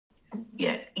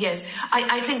Yeah, yes.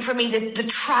 I think for me, the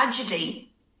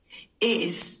tragedy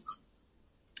is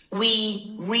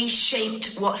we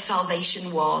reshaped what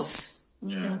salvation was.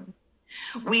 Yeah.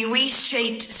 We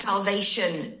reshaped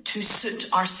salvation to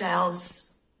suit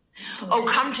ourselves. Oh,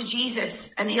 come to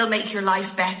Jesus and he'll make your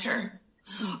life better.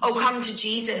 Oh, come to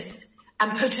Jesus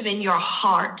and put him in your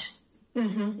heart.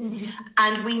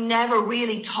 And we never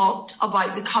really talked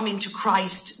about the coming to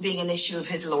Christ being an issue of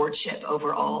his lordship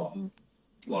over all.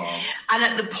 Wow. And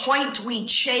at the point we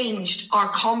changed our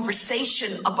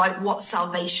conversation about what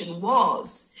salvation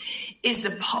was, is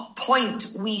the point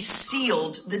we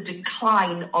sealed the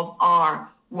decline of our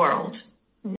world.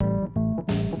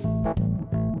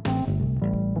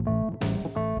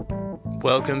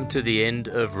 Welcome to the end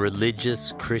of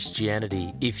religious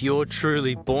Christianity. If you're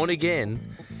truly born again,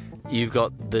 you've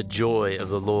got the joy of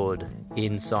the Lord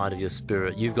inside of your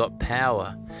spirit. You've got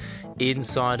power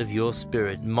inside of your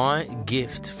spirit. My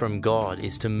gift from God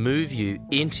is to move you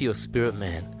into your spirit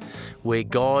man, where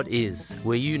God is,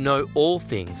 where you know all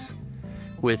things,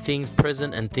 where things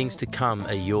present and things to come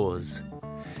are yours.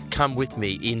 Come with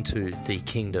me into the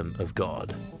kingdom of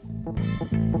God.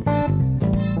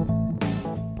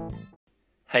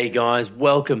 Hey guys,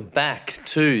 welcome back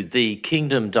to the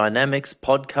Kingdom Dynamics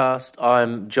podcast.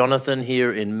 I'm Jonathan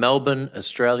here in Melbourne,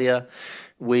 Australia.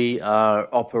 We are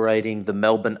operating the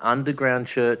Melbourne Underground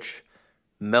Church,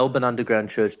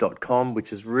 melbourneundergroundchurch.com,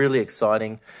 which is really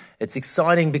exciting. It's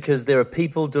exciting because there are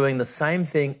people doing the same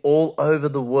thing all over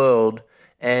the world.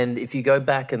 And if you go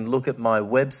back and look at my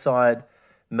website,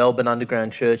 Melbourne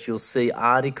Underground Church, you'll see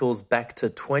articles back to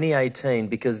 2018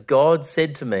 because God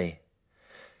said to me,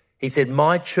 He said,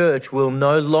 my church will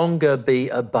no longer be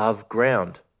above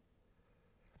ground.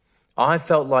 I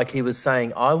felt like he was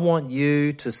saying, I want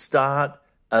you to start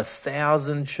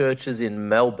 1,000 churches in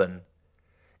Melbourne.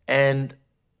 And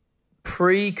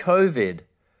pre-COVID,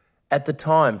 at the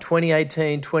time,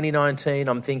 2018, 2019,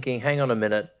 I'm thinking, hang on a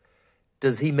minute,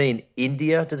 does he mean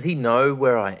India? Does he know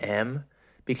where I am?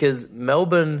 Because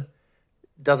Melbourne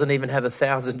doesn't even have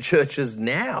 1,000 churches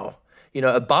now,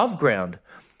 above ground.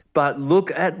 But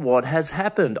look at what has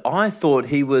happened. I thought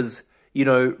he was,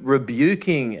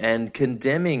 rebuking and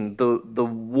condemning the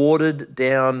watered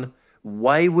down,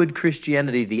 wayward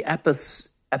Christianity, the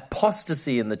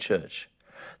apostasy in the church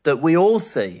that we all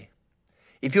see.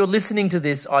 If you're listening to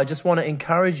this, I just want to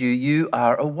encourage you, you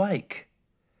are awake.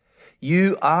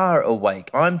 You are awake.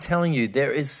 I'm telling you,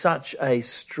 there is such a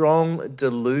strong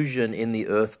delusion in the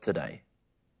earth today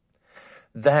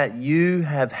that you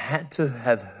have had to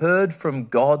have heard from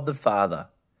God the Father,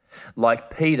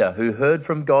 like Peter, who heard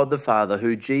from God the Father,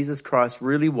 who Jesus Christ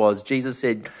really was. Jesus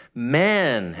said,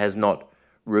 man has not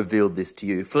revealed this to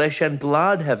you. Flesh and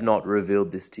blood have not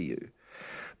revealed this to you,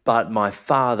 but my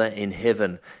Father in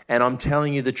heaven. And I'm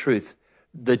telling you the truth,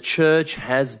 the church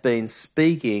has been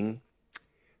speaking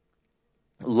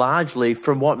largely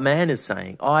from what man is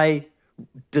saying. I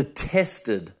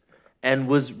detested and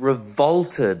was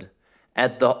revolted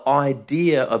at the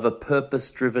idea of a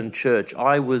purpose-driven church.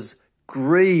 I was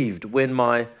grieved when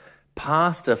my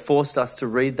pastor forced us to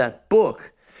read that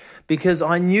book because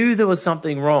I knew there was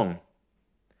something wrong.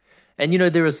 And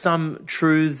there are some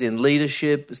truths in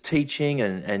leadership, teaching,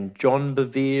 and John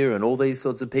Bevere and all these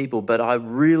sorts of people, but I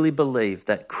really believe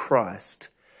that Christ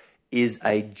is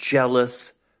a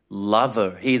jealous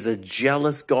lover. He's a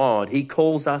jealous God. He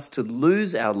calls us to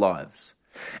lose our lives.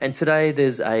 And today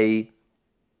there's a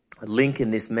link in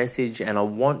this message, and I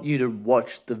want you to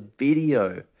watch the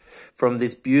video from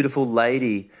this beautiful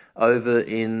lady over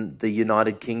in the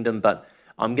United Kingdom. But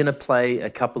I'm going to play a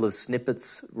couple of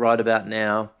snippets right about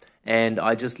now, and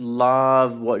I just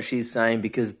love what she's saying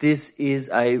because this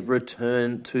is a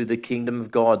return to the kingdom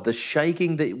of God. The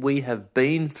shaking that we have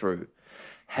been through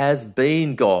has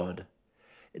been God.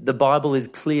 The Bible is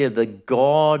clear that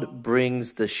God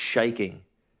brings the shaking.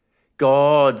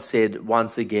 God said,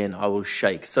 once again, I will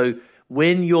shake. So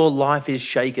when your life is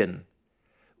shaken,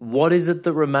 what is it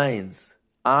that remains?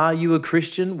 Are you a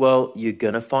Christian? Well, you're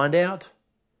going to find out.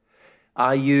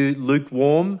 Are you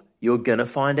lukewarm? You're going to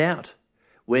find out.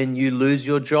 When you lose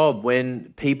your job,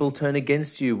 when people turn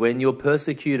against you, when you're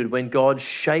persecuted, when God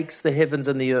shakes the heavens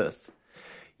and the earth,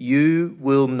 you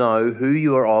will know who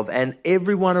you are of, and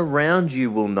everyone around you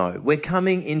will know. We're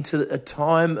coming into a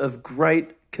time of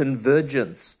great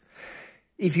convergence.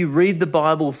 If you read the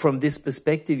Bible from this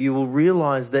perspective, you will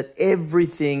realize that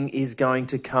everything is going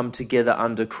to come together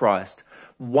under Christ.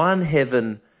 One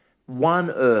heaven, one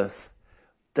earth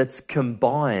that's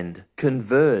combined,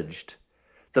 converged.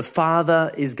 The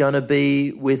Father is going to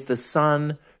be with the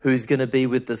Son, who's going to be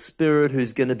with the Spirit,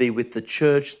 who's going to be with the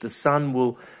church. The sun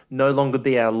will no longer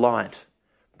be our light.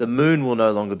 The moon will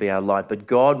no longer be our light, but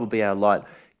God will be our light.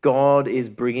 God is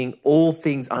bringing all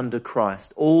things under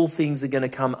Christ. All things are going to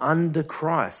come under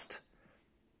Christ.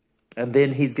 And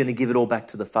then he's going to give it all back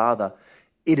to the Father.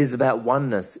 It is about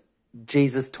oneness.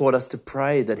 Jesus taught us to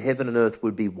pray that heaven and earth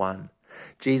would be one.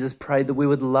 Jesus prayed that we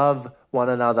would love one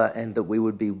another and that we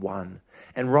would be one.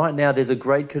 And right now there's a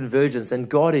great convergence and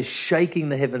God is shaking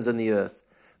the heavens and the earth.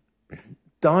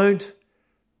 Don't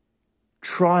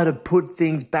try to put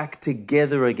things back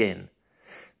together again.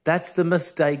 That's the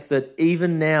mistake that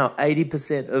even now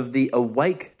 80% of the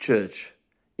awake church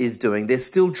is doing. They're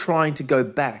still trying to go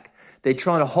back. They're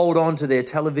trying to hold on to their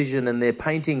television and their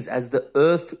paintings as the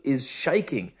earth is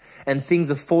shaking and things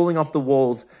are falling off the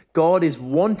walls. God is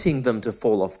wanting them to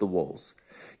fall off the walls.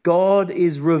 God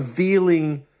is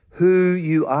revealing who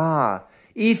you are.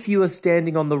 If you are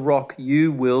standing on the rock,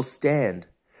 you will stand.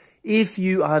 If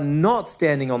you are not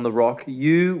standing on the rock,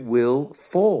 you will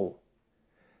fall.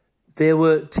 There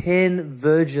were 10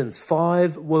 virgins,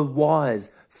 5 were wise,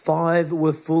 5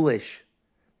 were foolish.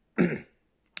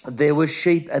 There were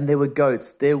sheep and there were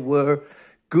goats. There were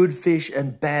good fish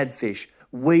and bad fish,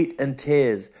 wheat and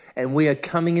tares. And we are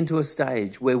coming into a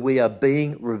stage where we are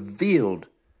being revealed.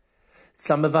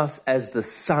 Some of us as the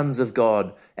sons of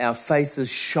God, our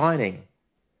faces shining.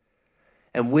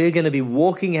 And we're going to be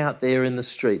walking out there in the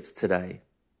streets today.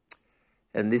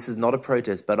 And this is not a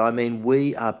protest, but I mean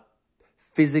we are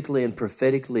physically and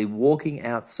prophetically walking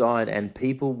outside and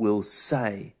people will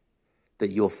say that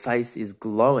your face is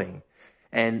glowing.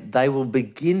 And they will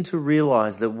begin to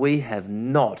realize that we have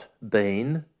not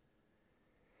been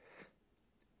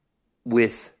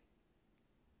with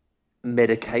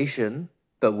medication,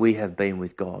 but we have been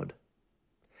with God.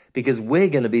 Because we're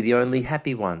going to be the only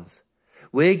happy ones.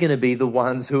 We're going to be the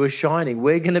ones who are shining.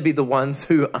 We're going to be the ones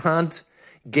who aren't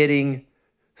getting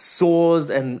sores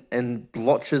and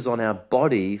blotches on our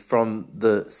body from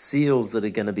the seals that are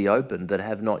going to be opened, that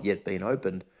have not yet been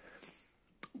opened.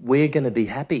 We're going to be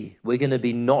happy. We're going to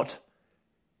be not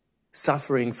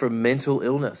suffering from mental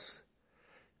illness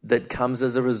that comes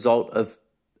as a result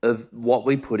of what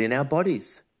we put in our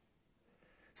bodies.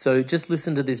 So just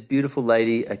listen to this beautiful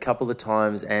lady a couple of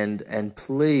times and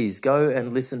please go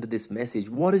and listen to this message.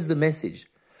 What is the message?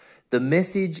 The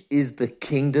message is the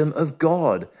kingdom of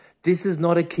God. This is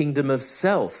not a kingdom of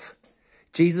self.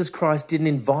 Jesus Christ didn't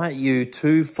invite you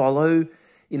to follow.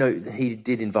 He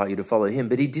did invite you to follow him,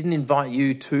 but he didn't invite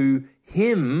you to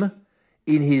him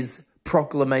in his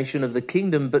proclamation of the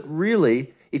kingdom. But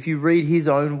really, if you read his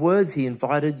own words, he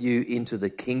invited you into the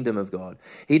kingdom of God.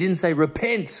 He didn't say,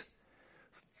 repent,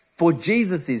 for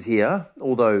Jesus is here,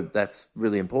 although that's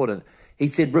really important. He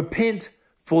said, repent,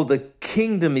 for the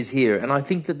kingdom is here. And I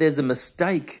think that there's a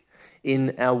mistake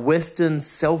in our Western,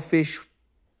 selfish,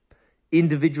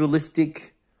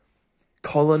 individualistic,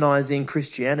 colonizing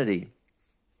Christianity,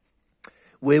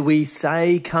 where we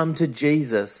say, come to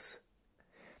Jesus,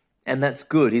 and that's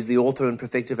good. He's the author and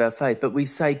perfecter of our faith. But we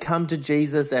say, come to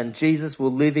Jesus, and Jesus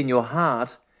will live in your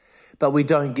heart, but we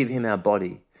don't give him our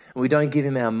body. And we don't give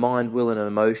him our mind, will, and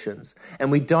emotions.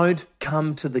 And we don't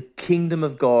come to the kingdom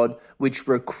of God, which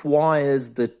requires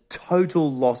the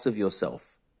total loss of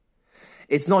yourself.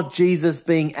 It's not Jesus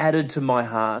being added to my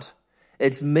heart.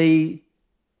 It's me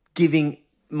giving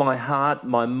my heart,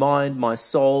 my mind, my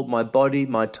soul, my body,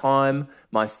 my time,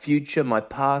 my future, my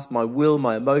past, my will,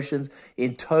 my emotions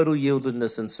in total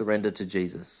yieldedness and surrender to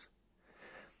Jesus.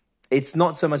 It's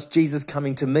not so much Jesus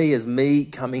coming to me as me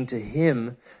coming to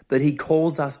him, but he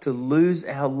calls us to lose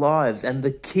our lives. And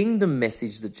the kingdom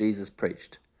message that Jesus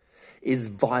preached is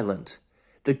violent.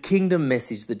 The kingdom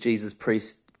message that Jesus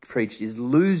preached is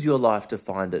lose your life to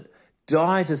find it.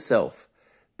 Die to self.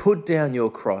 Put down your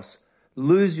cross.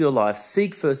 Lose your life.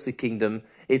 Seek first the kingdom.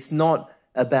 It's not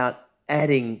about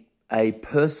adding a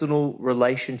personal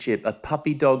relationship, a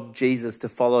puppy dog Jesus to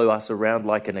follow us around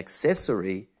like an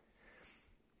accessory,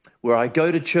 where I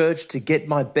go to church to get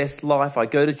my best life. I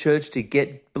go to church to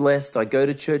get blessed. I go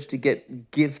to church to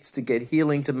get gifts, to get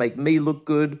healing, to make me look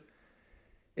good.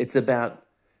 It's about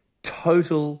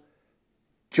total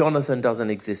Jonathan doesn't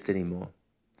exist anymore.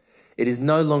 It is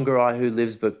no longer I who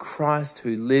lives, but Christ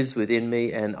who lives within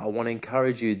me. And I want to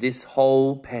encourage you, this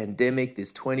whole pandemic,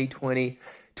 this 2020,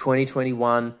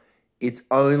 2021, it's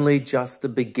only just the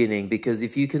beginning. Because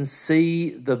if you can see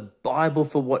the Bible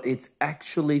for what it's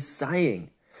actually saying,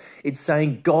 it's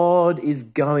saying God is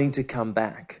going to come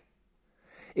back.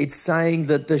 It's saying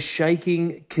that the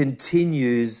shaking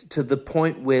continues to the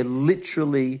point where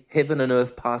literally heaven and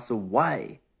earth pass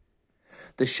away.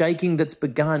 The shaking that's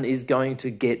begun is going to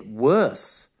get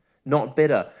worse, not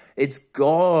better. It's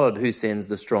God who sends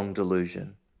the strong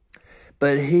delusion.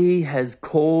 But he has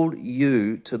called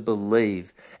you to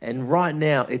believe. And right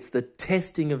now, it's the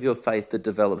testing of your faith that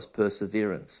develops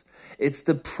perseverance. It's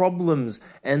the problems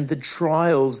and the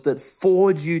trials that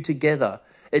forge you together.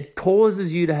 It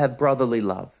causes you to have brotherly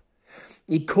love.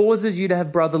 It causes you to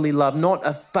have brotherly love, not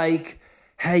a fake,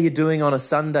 how you doing on a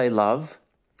Sunday love.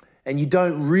 And you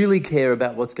don't really care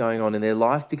about what's going on in their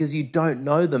life because you don't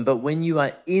know them. But when you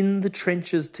are in the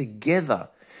trenches together,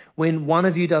 when one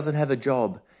of you doesn't have a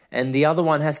job, and the other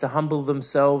one has to humble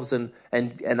themselves and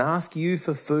ask you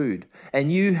for food, and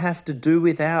you have to do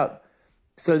without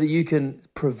so that you can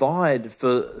provide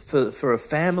for a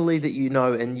family that you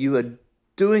know, and you are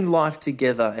doing life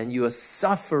together and you are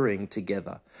suffering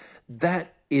together.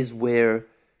 That is where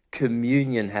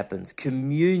communion happens.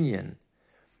 Communion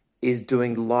is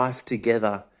doing life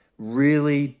together,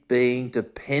 really being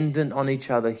dependent on each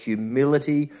other,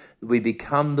 humility. We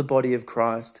become the body of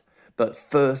Christ. But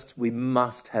first, we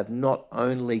must have not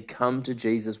only come to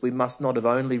Jesus, we must not have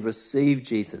only received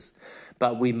Jesus,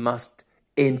 but we must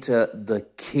enter the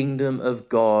kingdom of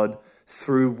God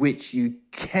through which you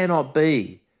cannot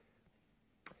be.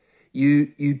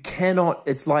 You cannot,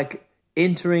 it's like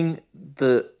entering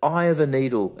the eye of a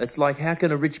needle. It's like, how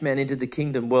can a rich man enter the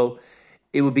kingdom? Well,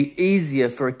 it would be easier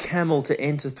for a camel to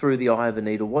enter through the eye of a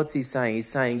needle. What's he saying? He's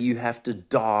saying you have to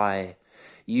die.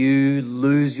 You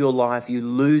lose your life, you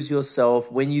lose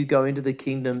yourself. When you go into the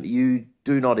kingdom, you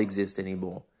do not exist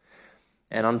anymore.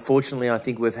 And unfortunately, I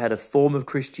think we've had a form of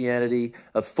Christianity,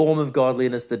 a form of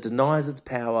godliness that denies its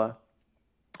power.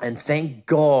 And thank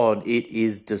God it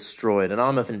is destroyed. And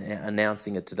I'm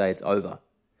announcing it today, it's over.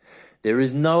 There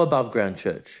is no above ground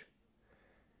church.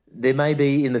 There may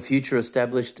be in the future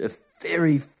established a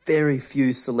very, very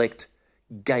few select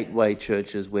gateway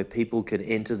churches where people can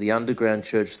enter the underground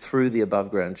church through the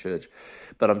above ground church.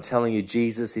 But I'm telling you,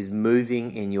 Jesus is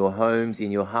moving in your homes,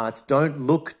 in your hearts. Don't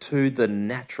look to the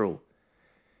natural.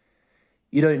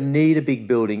 You don't need a big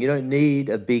building. You don't need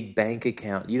a big bank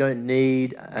account. You don't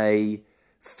need a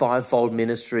fivefold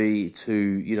ministry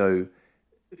to,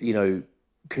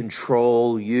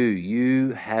 control you.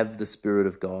 You have the Spirit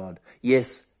of God.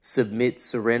 Yes, submit,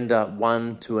 surrender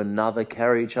one to another,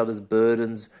 carry each other's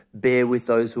burdens, bear with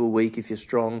those who are weak if you're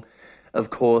strong. Of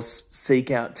course, seek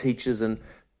out teachers and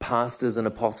pastors and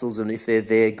apostles, and if they're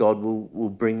there, God will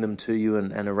bring them to you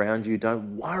and around you.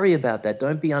 Don't worry about that.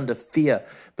 Don't be under fear.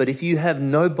 But if you have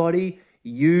nobody,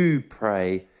 you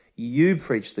pray, you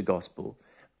preach the gospel.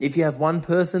 If you have one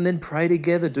person, then pray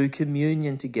together, do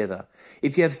communion together.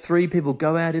 If you have 3 people,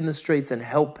 go out in the streets and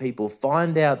help people.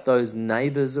 Find out those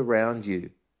neighbors around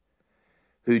you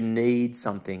who need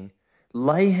something.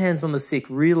 Lay hands on the sick.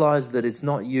 Realize that it's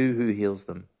not you who heals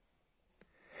them.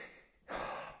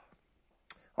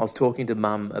 I was talking to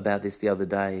Mum about this the other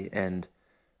day, and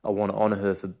I want to honour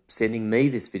her for sending me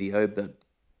this video, but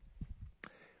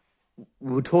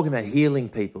we were talking about healing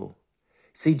people.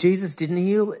 See, Jesus didn't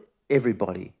heal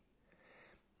everybody.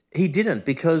 He didn't,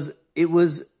 because it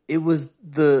was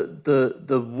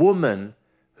the woman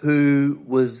who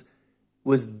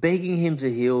was begging him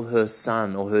to heal her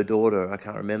son or her daughter, I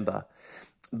can't remember.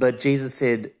 But Jesus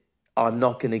said, I'm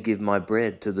not going to give my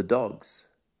bread to the dogs.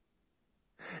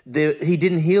 He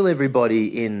didn't heal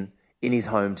everybody in his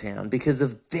hometown because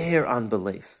of their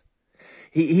unbelief.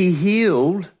 He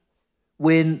healed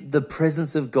when the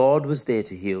presence of God was there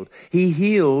to heal. He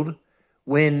healed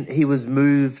when he was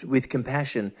moved with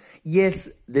compassion. Yes,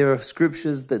 there are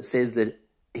scriptures that says that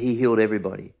he healed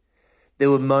everybody. There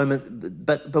were moments,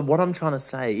 but what I'm trying to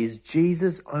say is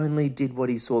Jesus only did what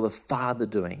he saw the Father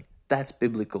doing. That's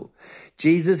biblical.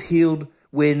 Jesus healed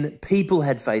when people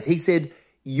had faith. He said,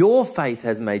 your faith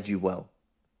has made you well.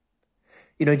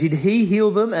 Did he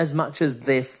heal them as much as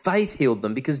their faith healed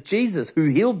them? Because Jesus, who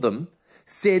healed them,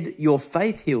 said, your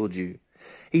faith healed you.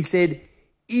 He said,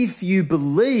 if you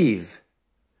believe,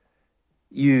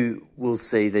 you will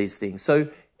see these things. So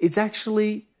it's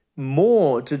actually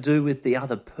more to do with the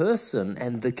other person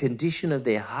and the condition of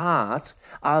their heart.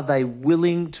 Are they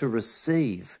willing to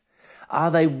receive? Are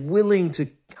they willing to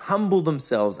humble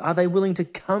themselves? Are they willing to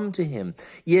come to him?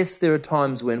 Yes, there are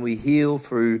times when we heal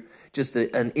through just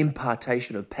an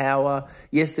impartation of power.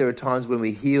 Yes, there are times when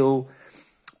we heal,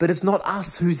 but it's not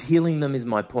us who's healing them, is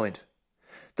my point.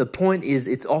 The point is,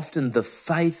 it's often the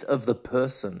faith of the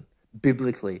person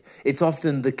biblically. It's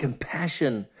often the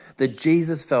compassion that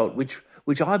Jesus felt, which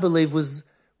I believe was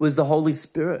the Holy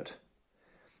Spirit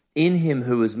in him,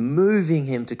 who was moving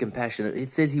him to compassion. It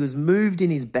says he was moved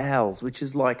in his bowels, which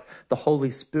is like the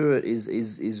Holy Spirit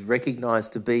is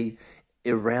recognized to be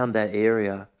around that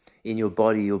area in your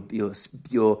body.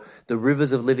 The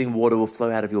rivers of living water will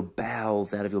flow out of your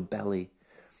bowels, out of your belly.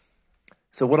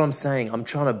 So what I'm saying, I'm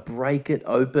trying to break it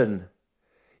open.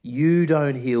 You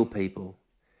don't heal people.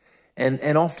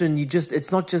 And often you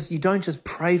don't just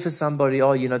pray for somebody,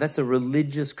 that's a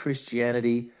religious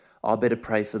Christianity. I better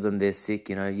pray for them, they're sick,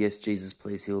 yes, Jesus,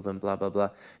 please heal them, blah, blah, blah.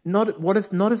 Not if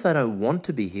they don't want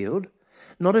to be healed.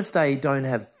 Not if they don't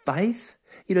have faith.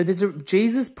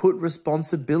 Jesus put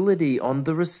responsibility on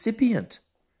the recipient.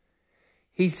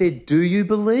 He said, do you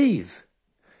believe?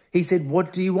 He said,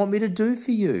 what do you want me to do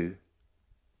for you?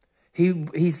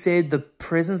 He said the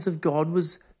presence of God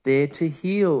was there to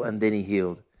heal, and then he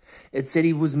healed. It said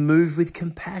he was moved with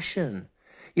compassion.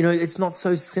 It's not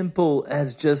so simple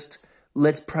as just,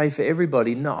 let's pray for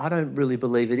everybody. No, I don't really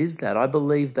believe it is that. I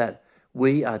believe that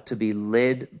we are to be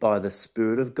led by the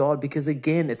Spirit of God because,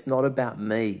 again, it's not about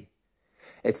me.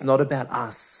 It's not about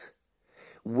us.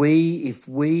 If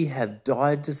we have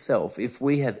died to self, if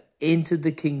we have entered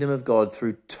the kingdom of God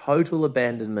through total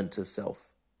abandonment to self,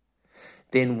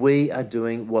 then we are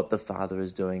doing what the Father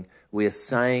is doing. We are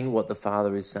saying what the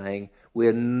Father is saying.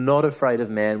 We're not afraid of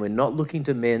man. We're not looking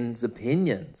to men's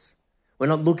opinions. We're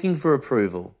not looking for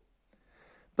approval.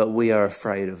 But we are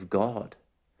afraid of God.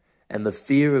 And the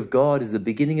fear of God is the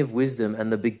beginning of wisdom,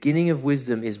 and the beginning of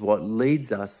wisdom is what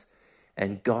leads us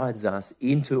and guides us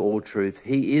into all truth.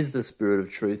 He is the Spirit of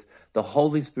truth. The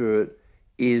Holy Spirit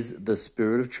is the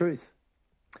Spirit of truth.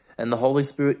 And the Holy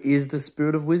Spirit is the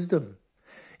Spirit of wisdom.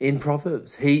 In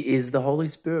Proverbs, he is the Holy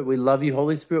Spirit. We love you,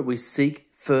 Holy Spirit. We seek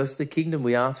first the kingdom.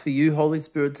 We ask for you, Holy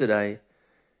Spirit, today.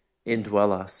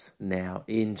 Indwell us now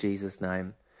in Jesus'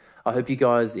 name. I hope you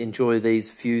guys enjoy these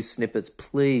few snippets.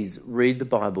 Please read the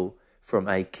Bible from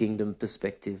a kingdom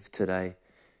perspective today.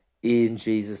 In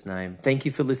Jesus' name. Thank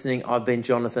you for listening. I've been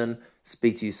Jonathan.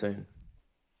 Speak to you soon.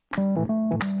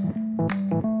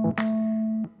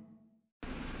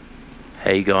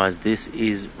 Hey guys, this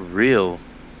is real.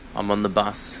 I'm on the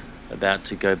bus about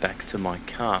to go back to my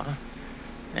car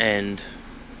and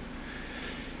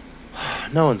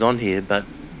no one's on here, but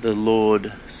the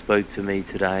Lord spoke to me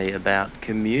today about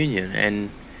communion, and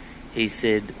he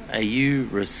said, are you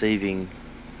receiving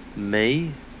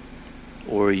me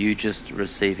or are you just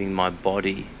receiving my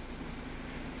body?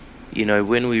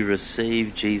 When we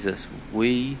receive Jesus,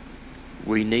 we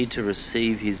need to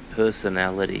receive his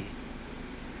personality.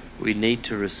 We need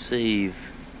to receive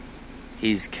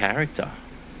his character.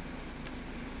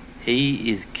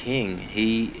 He is King.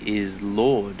 He is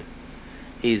Lord.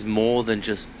 He is more than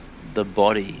just the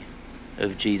body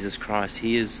of Jesus Christ.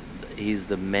 He is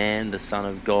the man, the Son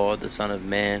of God, the Son of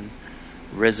Man,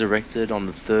 resurrected on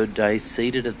the third day,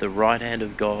 seated at the right hand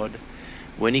of God.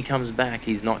 When he comes back,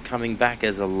 he's not coming back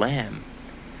as a lamb.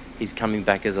 He's coming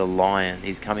back as a lion.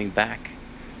 He's coming back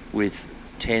with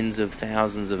tens of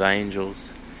thousands of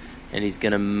angels. And he's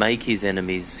going to make his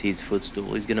enemies his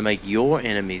footstool. He's going to make your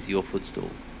enemies your footstool.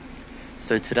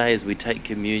 So today as we take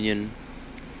communion,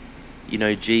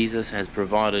 Jesus has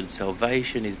provided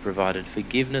salvation. He's provided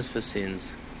forgiveness for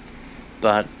sins.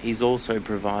 But he's also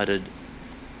provided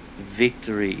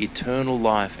victory, eternal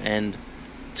life, and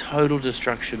total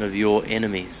destruction of your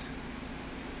enemies.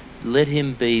 Let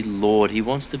him be Lord. He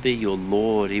wants to be your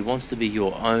Lord. He wants to be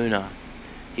your owner.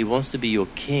 He wants to be your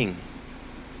King.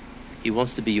 He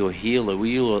wants to be your healer. Will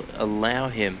you allow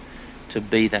him to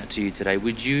be that to you today?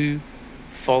 Would you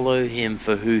follow him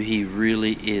for who he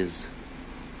really is?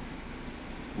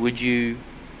 Would you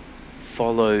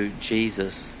follow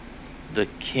Jesus, the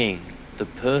King, the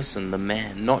person, the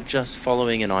man, not just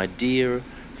following an idea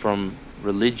from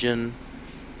religion,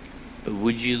 but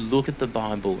would you look at the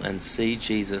Bible and see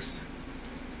Jesus,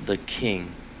 the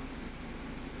King,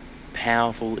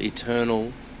 powerful,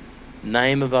 eternal,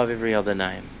 name above every other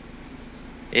name?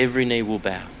 Every knee will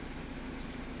bow,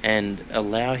 and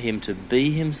allow him to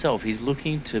be himself. He's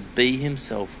looking to be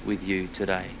himself with you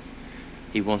today.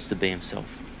 He wants to be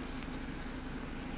himself.